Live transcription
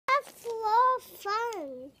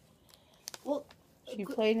She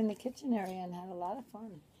played in the kitchen area and had a lot of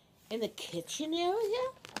fun. In the kitchen area?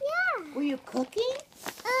 Yeah. Were you cooking?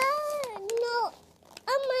 No. On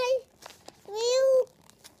my real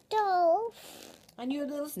stove. On your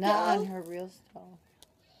little stove? Not on her real stove.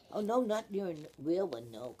 Oh, no, not your real one,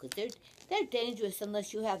 no. Because they're dangerous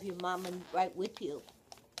unless you have your mom right with you.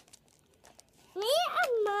 Me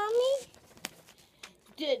and Mommy.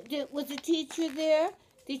 Was the teacher there?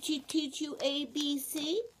 Did she teach you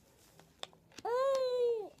ABC?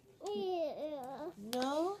 Yeah.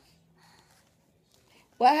 No?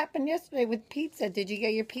 What happened yesterday with pizza? Did you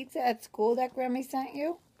get your pizza at school that Grammy sent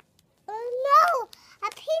you? No, a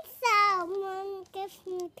pizza. Mom gave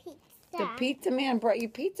me pizza. The pizza man brought you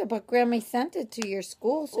pizza, but Grammy sent it to your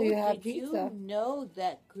school, so you have pizza. Did you know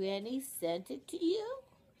that Granny sent it to you?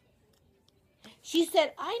 She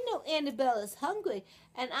said, I know Annabella's hungry,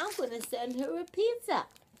 and I'm going to send her a pizza.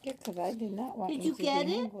 Yeah, because I did not want Did you you to get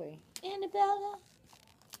be it, hungry. Annabella?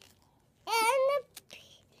 And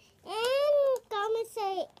gonna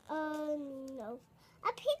say, no.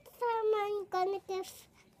 A pizza man gonna give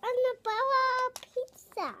Annabella a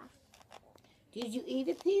pizza. Did you eat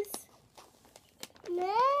a piece?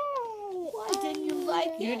 No. Why didn't you like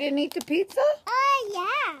it? You didn't eat the pizza?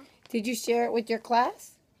 Yeah. Did you share it with your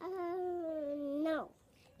class? No.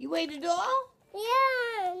 You ate it all?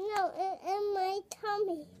 Yeah, no, in my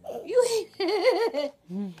tummy. You ate it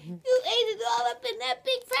all up in that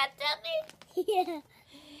big fat tummy? Yeah.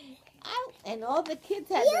 And all the kids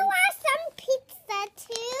had You want some pizza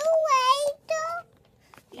too,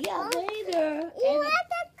 later? Yeah, later. You want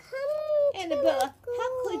to come Annabella, how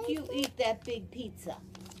could you eat that big pizza?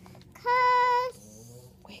 'Cause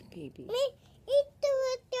Wait, baby. me eat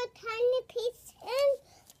the tiny piece and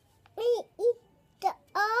me eat the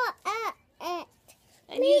all of it.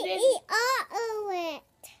 And Me you didn't, eat all of it.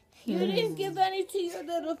 you didn't give any to your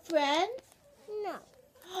little friend? No.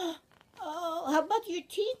 Oh, how about your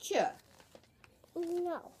teacher?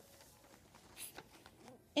 No.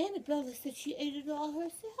 Annabella said she ate it all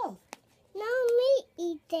herself. No, me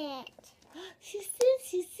eat it. She said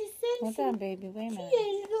Hold on, baby. Wait a she minute.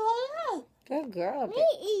 ate it all out. Good girl. Me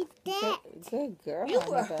eat that. Good girl. You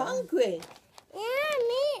were Annabelle. hungry. Yeah,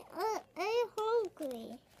 me I'm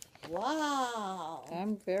hungry. Wow.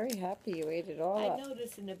 I'm very happy you ate it all I up.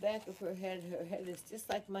 noticed in the back of her head is just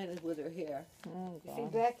like mine is with her hair. Oh, You see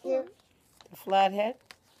God. back here? The flat head?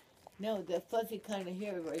 No, the fuzzy kind of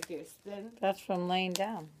hair right there. Spin. That's from laying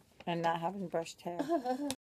down and not having brushed hair.